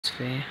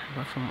atmosphere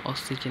apart from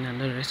oxygen and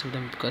the rest of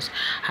them, because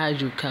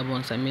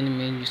hydrocarbons are mainly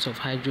main use of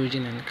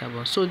hydrogen and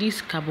carbon. So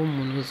this carbon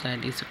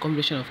monoxide is a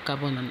combination of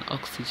carbon and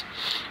oxygen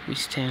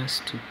which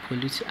tends to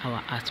pollute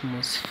our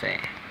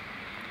atmosphere.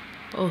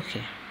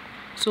 Okay,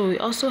 so we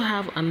also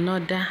have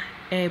another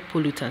air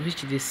pollutant,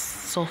 which is the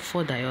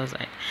sulfur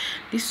dioxide.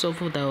 This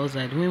sulfur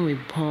dioxide, when we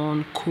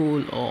burn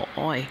coal or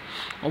oil,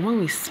 or when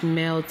we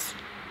smelt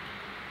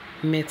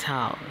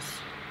metals,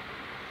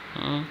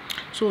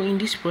 so in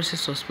this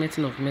process of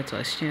smelting of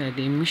metals,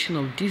 the emission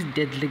of this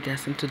deadly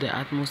gas into the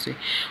atmosphere,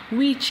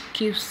 which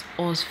keeps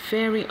us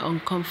very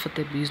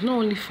uncomfortable, is not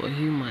only for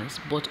humans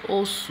but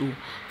also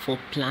for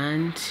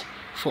plants,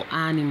 for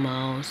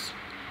animals,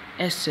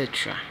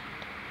 etc.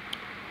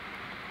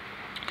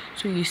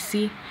 So you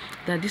see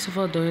that this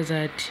sulfur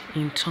dioxide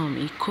in turn,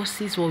 it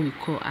causes what we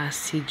call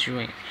acid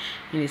rain,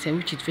 in a sense,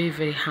 which is very,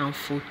 very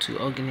harmful to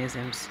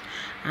organisms.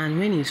 And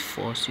when it's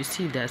forced, you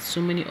see that so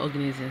many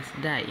organisms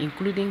die,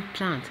 including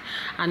plants,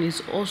 and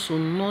it's also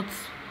not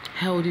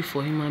healthy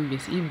for human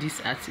beings if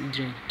this acid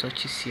rain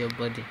touches your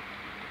body.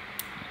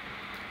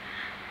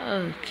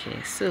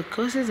 Okay, so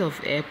causes of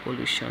air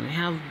pollution: we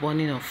have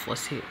burning of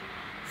fossil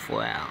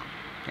fuel,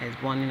 there's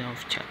burning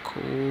of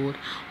charcoal,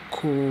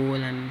 coal,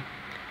 and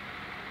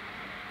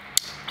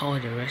all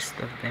the rest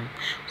of them.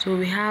 So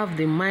we have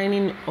the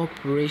mining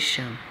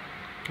operation,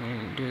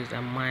 and those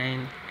that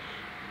mine,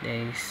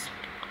 there is,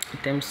 in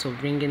terms of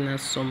bringing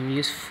us some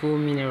useful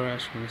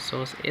minerals from the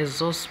source.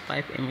 Exhaust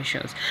pipe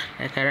emissions,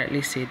 like I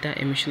rightly said, that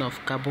emission of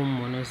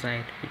carbon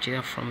monoxide, which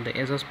is from the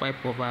exhaust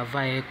pipe of our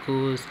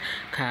vehicles,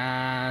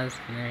 cars,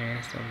 and the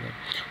rest of them.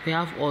 We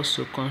have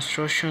also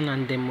construction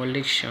and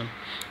demolition.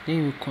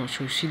 Then we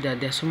construct, see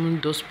that there are so many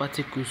dust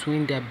particles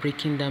when they are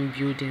breaking down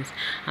buildings,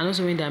 and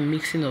also when they are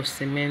mixing of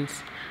cement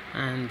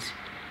and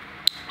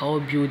or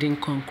building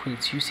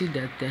concrete. You see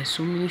that there are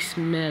so many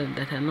smells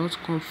that are not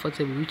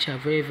comfortable, which are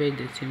very, very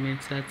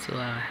detrimental to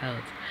our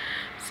health.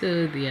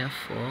 So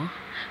therefore,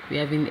 we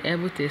have been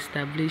able to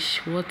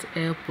establish what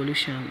air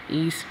pollution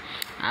is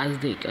as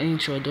the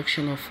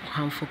introduction of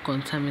harmful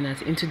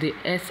contaminants into the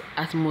Earth's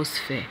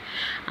atmosphere,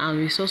 and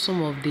we saw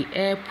some of the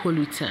air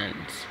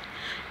pollutants.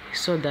 We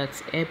saw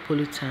that air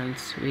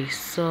pollutants, we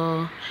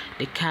saw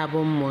the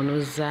carbon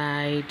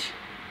monoxide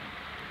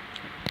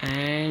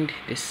and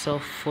the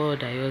sulfur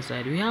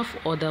dioxide. We have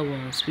other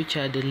ones, which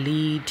are the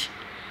lead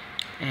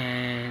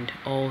and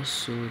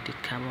also the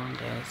carbon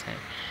dioxide.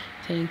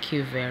 Thank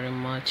you very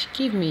much.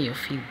 Give me your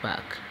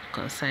feedback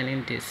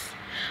concerning this.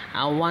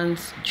 I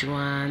want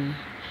Joanne,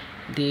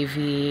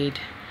 David,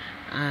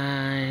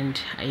 and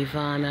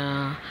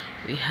Ivana.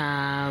 We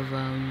have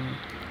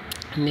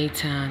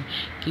Nathan.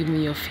 Give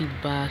me your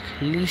feedback.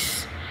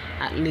 List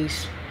at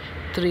least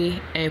 3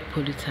 air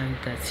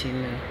pollutants that you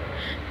know.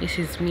 This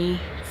is me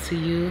to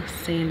you,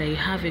 saying that you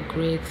have a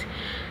great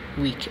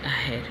week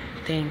ahead.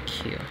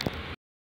 Thank you.